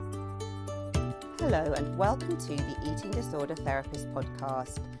Hello and welcome to the Eating Disorder Therapist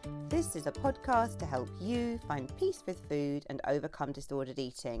podcast. This is a podcast to help you find peace with food and overcome disordered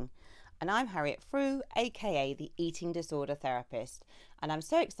eating. And I'm Harriet Frew, aka the Eating Disorder Therapist, and I'm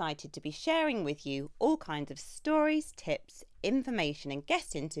so excited to be sharing with you all kinds of stories, tips, information and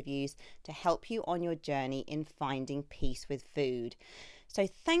guest interviews to help you on your journey in finding peace with food. So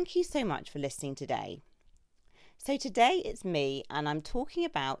thank you so much for listening today. So today it's me and I'm talking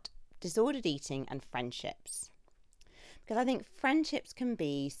about disordered eating and friendships. Because I think friendships can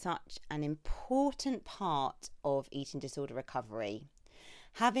be such an important part of eating disorder recovery.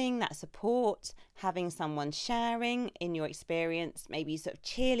 Having that support, having someone sharing in your experience, maybe sort of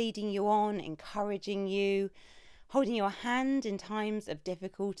cheerleading you on, encouraging you, holding your hand in times of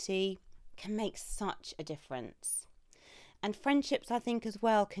difficulty can make such a difference. And friendships, I think, as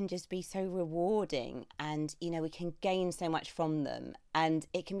well, can just be so rewarding and, we can gain so much from them. And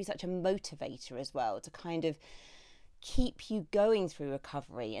it can be such a motivator as well to kind of keep you going through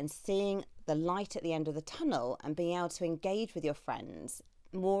recovery and seeing the light at the end of the tunnel and being able to engage with your friends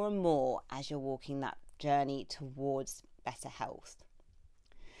more and more as you're walking that journey towards better health.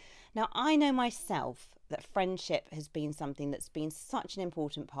 Now, I know myself that friendship has been something that's been such an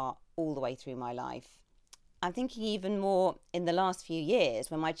important part all the way through my life. I'm thinking even more in the last few years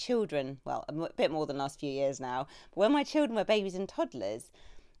when my children, well, a bit more than last few years now, but when my children were babies and toddlers,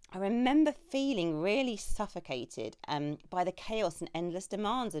 I remember feeling really suffocated by the chaos and endless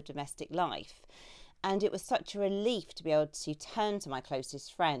demands of domestic life. And it was such a relief to be able to turn to my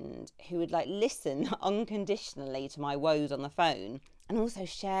closest friend who would listen unconditionally to my woes on the phone and also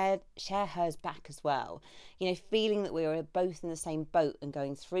share hers back as well. Feeling that we were both in the same boat and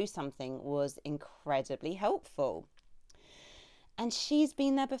going through something was incredibly helpful. And she's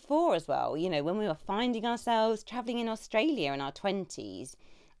been there before as well, when we were finding ourselves travelling in Australia in our 20s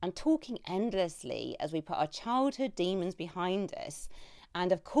and talking endlessly as we put our childhood demons behind us.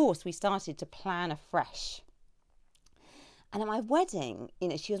 And of course, we started to plan afresh. And at my wedding,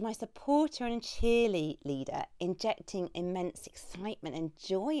 she was my supporter and cheerleader, injecting immense excitement and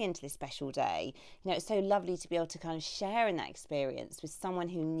joy into this special day. It's so lovely to be able to kind of share in that experience with someone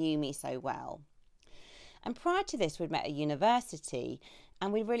who knew me so well. And prior to this, we'd met at university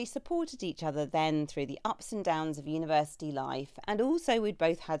and we really supported each other then through the ups and downs of university life. And also we'd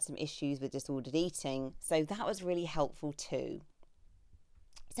both had some issues with disordered eating. So that was really helpful too.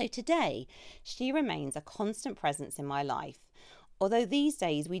 So today, she remains a constant presence in my life, although these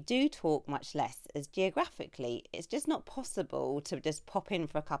days we do talk much less as geographically it's just not possible to just pop in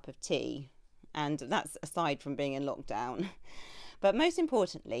for a cup of tea, and that's aside from being in lockdown. But most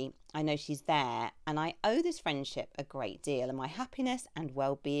importantly, I know she's there and I owe this friendship a great deal and my happiness and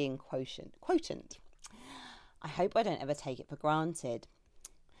well-being quotient. I hope I don't ever take it for granted.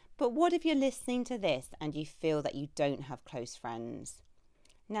 But what if you're listening to this and you feel that you don't have close friends?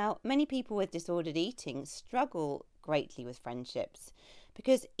 Now, many people with disordered eating struggle greatly with friendships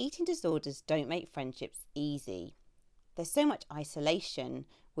because eating disorders don't make friendships easy. There's so much isolation,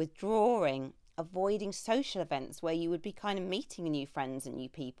 withdrawing, avoiding social events where you would be kind of meeting new friends and new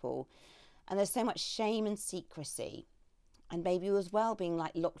people. And there's so much shame and secrecy. And maybe as well being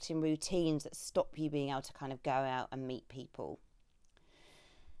locked in routines that stop you being able to kind of go out and meet people.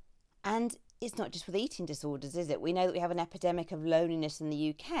 And it's not just with eating disorders, is it? We know that we have an epidemic of loneliness in the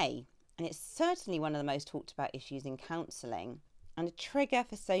UK, and it's certainly one of the most talked about issues in counselling and a trigger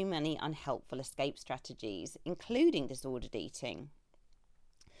for so many unhelpful escape strategies, including disordered eating.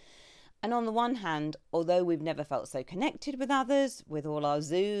 And on the one hand, although we've never felt so connected with others, with all our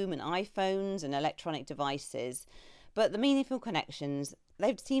Zoom and iPhones and electronic devices, but the meaningful connections,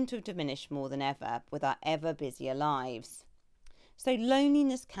 they've seemed to have diminished more than ever with our ever busier lives. So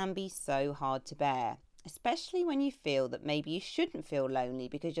loneliness can be so hard to bear, especially when you feel that maybe you shouldn't feel lonely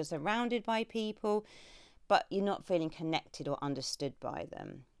because you're surrounded by people, but you're not feeling connected or understood by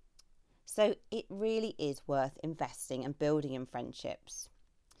them. So it really is worth investing and building in friendships.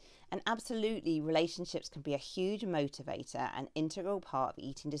 And absolutely, relationships can be a huge motivator and integral part of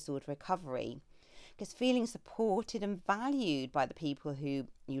eating disorder recovery, because feeling supported and valued by the people who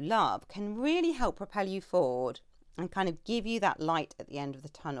you love can really help propel you forward and kind of give you that light at the end of the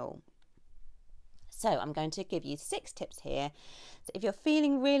tunnel. So I'm going to give you 6 tips here. So if you're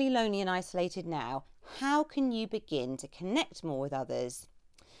feeling really lonely and isolated now, how can you begin to connect more with others?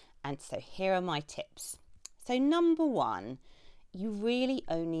 And so here are my tips. So number 1, you really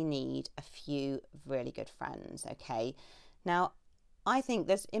only need a few really good friends, okay? Now, I think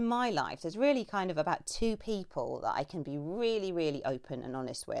in my life, there's really kind of about two people that I can be really, really open and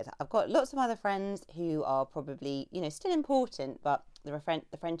honest with. I've got lots of other friends who are probably, still important, but the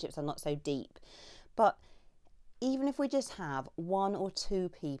friendships are not so deep. But even if we just have one or two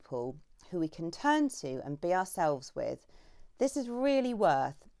people who we can turn to and be ourselves with, this is really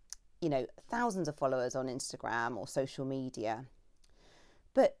worth, thousands of followers on Instagram or social media.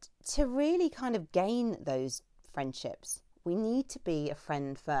 But to really kind of gain those friendships, we need to be a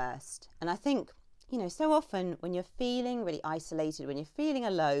friend first. And I think, so often when you're feeling really isolated, when you're feeling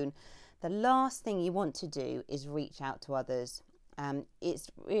alone, the last thing you want to do is reach out to others. It's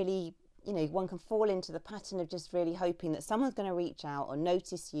really, one can fall into the pattern of just really hoping that someone's going to reach out or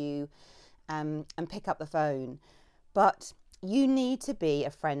notice you and pick up the phone. But you need to be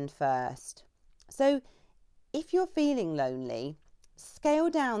a friend first. So if you're feeling lonely, scale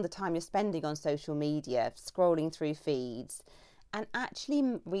down the time you're spending on social media, scrolling through feeds, and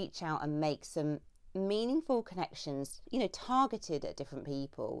actually reach out and make some meaningful connections, targeted at different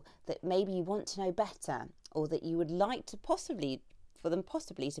people that maybe you want to know better, or that you would like to possibly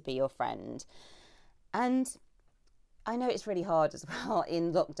to be your friend. And I know it's really hard as well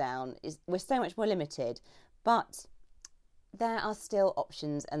in lockdown. We're so much more limited, but there are still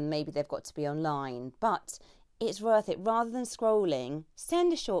options, and maybe they've got to be online. But it's worth it. Rather than scrolling,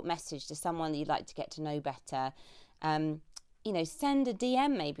 send a short message to someone that you'd like to get to know better. Send a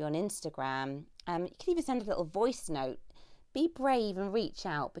DM maybe on Instagram. You can even send a little voice note. Be brave and reach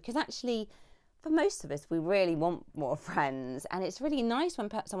out, because actually, for most of us, we really want more friends. And it's really nice when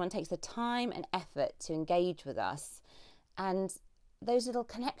someone takes the time and effort to engage with us. And those little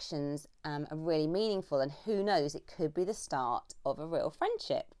connections are really meaningful. And who knows, it could be the start of a real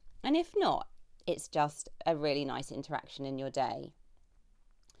friendship. And if not, it's just a really nice interaction in your day.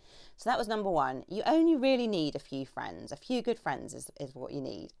 So that was number one. You only really need a few friends. A few good friends is what you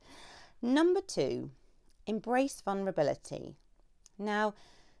need. Number two, embrace vulnerability. Now,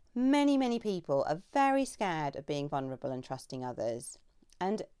 many people are very scared of being vulnerable and trusting others.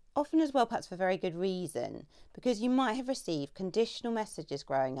 And often as well, perhaps for very good reason, because you might have received conditional messages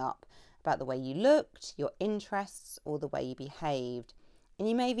growing up about the way you looked, your interests, or the way you behaved. And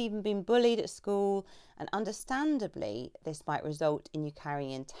you may have even been bullied at school, and understandably, this might result in you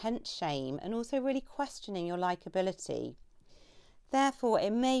carrying intense shame and also really questioning your likability. Therefore,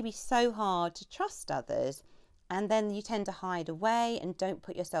 it may be so hard to trust others, and then you tend to hide away and don't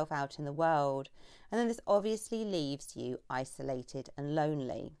put yourself out in the world. And then this obviously leaves you isolated and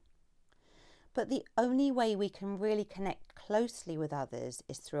lonely. But the only way we can really connect closely with others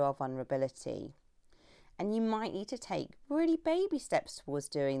is through our vulnerability. And you might need to take really baby steps towards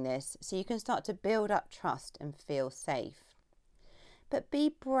doing this so you can start to build up trust and feel safe. But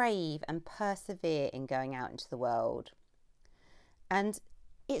be brave and persevere in going out into the world. And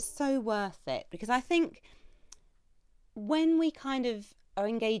it's so worth it, because I think when we kind of are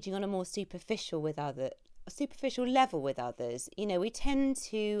engaging on a more superficial level with others, we tend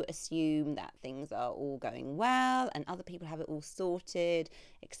to assume that things are all going well and other people have it all sorted,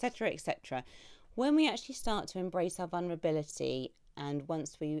 etc., etc. When we actually start to embrace our vulnerability, and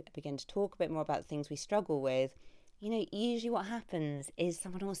once we begin to talk a bit more about the things we struggle with, usually what happens is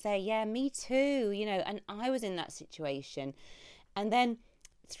someone will say, yeah, me too, and I was in that situation. And then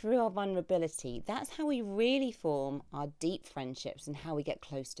through our vulnerability, that's how we really form our deep friendships and how we get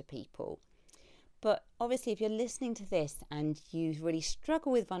close to people. But obviously, if you're listening to this and you really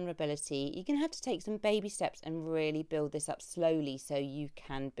struggle with vulnerability, you're going to have to take some baby steps and really build this up slowly so you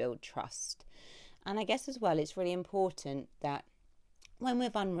can build trust. And I guess as well, it's really important that when we're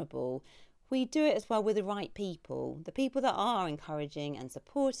vulnerable, we do it as well with the right people, the people that are encouraging and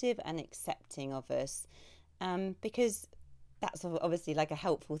supportive and accepting of us, because that's obviously like a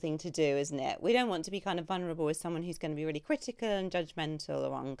helpful thing to do, isn't it? We don't want to be kind of vulnerable with someone who's going to be really critical and judgmental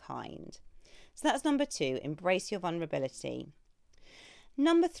or unkind. So that's number two, embrace your vulnerability.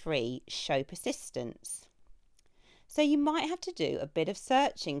 Number three, show persistence. So you might have to do a bit of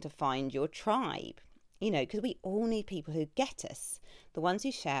searching to find your tribe, because we all need people who get us, the ones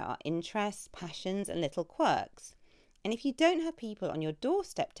who share our interests, passions and little quirks. And if you don't have people on your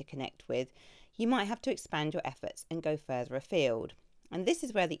doorstep to connect with, you might have to expand your efforts and go further afield. And this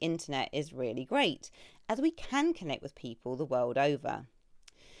is where the internet is really great, as we can connect with people the world over.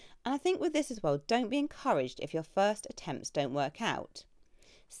 And I think with this as well, don't be encouraged if your first attempts don't work out.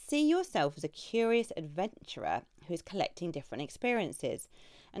 See yourself as a curious adventurer who is collecting different experiences,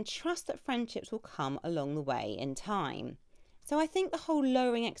 and trust that friendships will come along the way in time. So I think the whole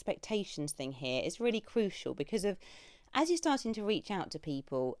lowering expectations thing here is really crucial, because of as you're starting to reach out to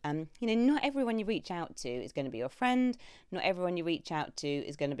people, not everyone you reach out to is going to be your friend. Not everyone you reach out to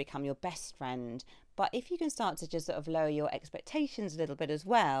is going to become your best friend. But if you can start to just sort of lower your expectations a little bit as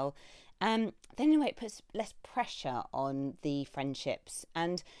well, then it puts less pressure on the friendships.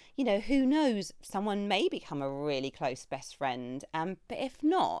 And, who knows, someone may become a really close best friend. But if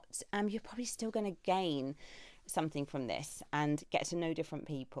not, you're probably still going to gain something from this and get to know different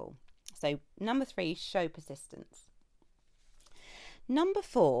people. So number 3, show persistence. Number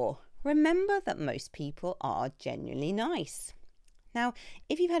 4, remember that most people are genuinely nice. Now,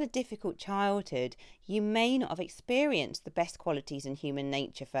 if you've had a difficult childhood, you may not have experienced the best qualities in human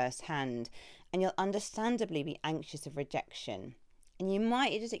nature firsthand, and you'll understandably be anxious of rejection, and you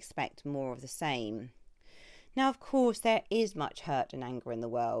might just expect more of the same. Now, of course, there is much hurt and anger in the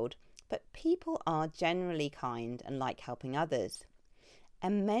world, but people are generally kind and like helping others.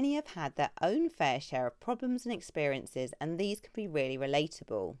 And many have had their own fair share of problems and experiences, and these can be really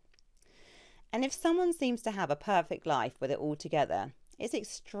relatable. And if someone seems to have a perfect life with it all together, it's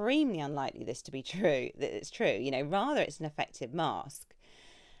extremely unlikely this to be true, that it's true. Rather it's an effective mask.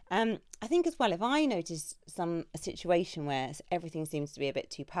 I think as well, if I notice a situation where everything seems to be a bit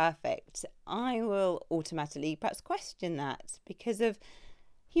too perfect, I will automatically perhaps question that, because of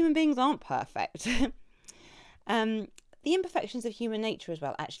human beings aren't perfect. The imperfections of human nature as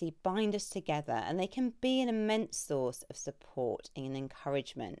well actually bind us together, and they can be an immense source of support and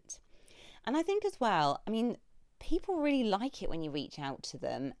encouragement. And I think as well, people really like it when you reach out to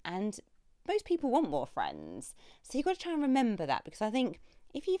them, and most people want more friends. So you've got to try and remember that, because I think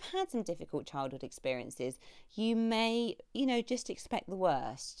if you've had some difficult childhood experiences, you may, just expect the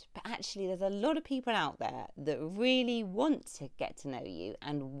worst. But actually, there's a lot of people out there that really want to get to know you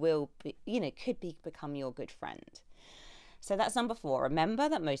and will be, become your good friend. So that's number 4. Remember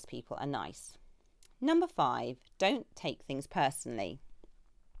that most people are nice. Number 5, don't take things personally.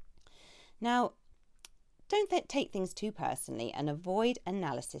 Now, don't take things too personally and avoid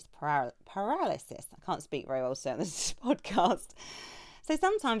analysis paralysis. I can't speak very well so on this podcast. So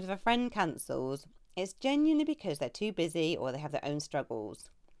sometimes if a friend cancels, it's genuinely because they're too busy or they have their own struggles.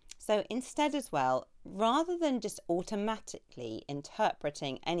 So instead as well, rather than just automatically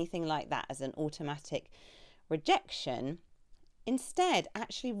interpreting anything like that as an automatic rejection, instead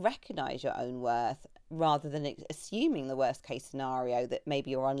actually recognise your own worth, rather than assuming the worst case scenario that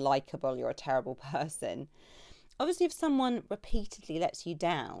maybe you're unlikable, you're a terrible person. Obviously, if someone repeatedly lets you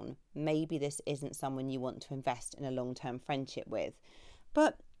down, maybe this isn't someone you want to invest in a long-term friendship with.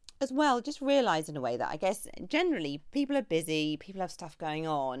 But as well, just realise in a way that I guess generally people are busy, people have stuff going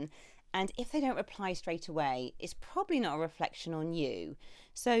on, and if they don't reply straight away, it's probably not a reflection on you.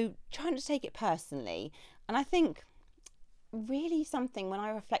 So try not to take it personally. And I think really something, when I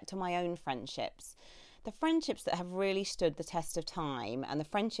reflect on my own friendships, the friendships that have really stood the test of time and the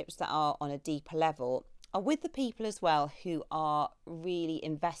friendships that are on a deeper level are with the people as well who are really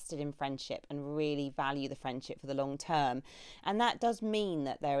invested in friendship and really value the friendship for the long term. And that does mean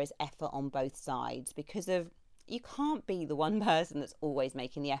that there is effort on both sides, because you can't be the one person that's always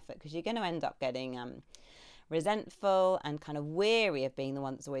making the effort, because you're going to end up getting resentful and kind of weary of being the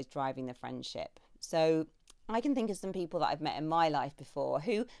one that's always driving the friendship. So I can think of some people that I've met in my life before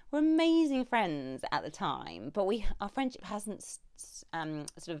who were amazing friends at the time, but our friendship hasn't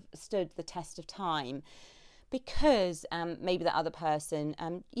sort of stood the test of time because maybe the other person,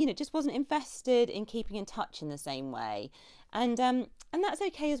 just wasn't invested in keeping in touch in the same way. And that's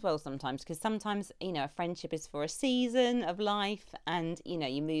okay as well sometimes, because sometimes, a friendship is for a season of life and,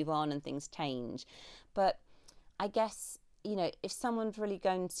 you move on and things change. But I guess, if someone's really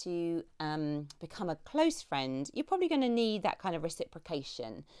going to become a close friend, you're probably going to need that kind of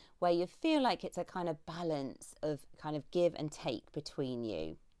reciprocation where you feel like it's a kind of balance of kind of give and take between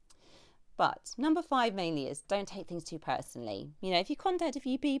you. But number 5 mainly is don't take things too personally. If you contact a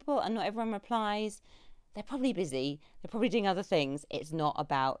few people and not everyone replies, they're probably busy. They're probably doing other things. It's not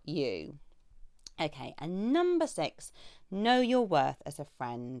about you. Okay, and number 6, know your worth as a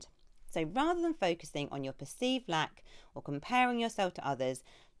friend. So rather than focusing on your perceived lack or comparing yourself to others,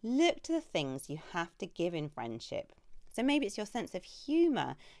 look to the things you have to give in friendship. So maybe it's your sense of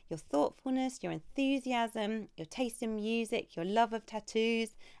humour, your thoughtfulness, your enthusiasm, your taste in music, your love of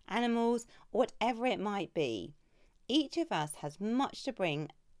tattoos, animals, or whatever it might be. Each of us has much to bring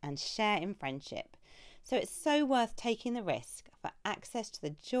and share in friendship. So it's so worth taking the risk for access to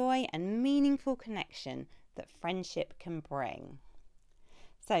the joy and meaningful connection that friendship can bring.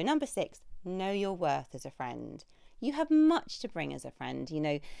 So number 6, know your worth as a friend. You have much to bring as a friend,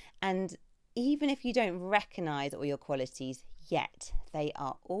 and Even if you don't recognise all your qualities yet, they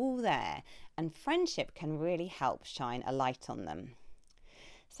are all there, and friendship can really help shine a light on them.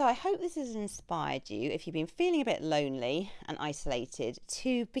 So I hope this has inspired you, if you've been feeling a bit lonely and isolated,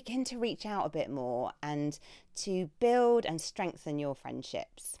 to begin to reach out a bit more and to build and strengthen your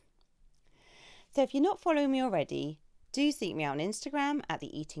friendships. So if you're not following me already, do seek me out on Instagram at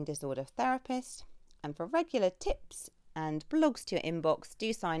the Eating Disorder Therapist. And for regular tips and blogs to your inbox,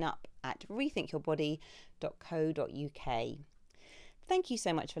 do sign up at rethinkyourbody.co.uk. Thank you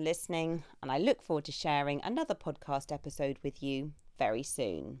so much for listening, and I look forward to sharing another podcast episode with you very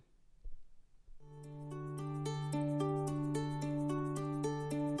soon.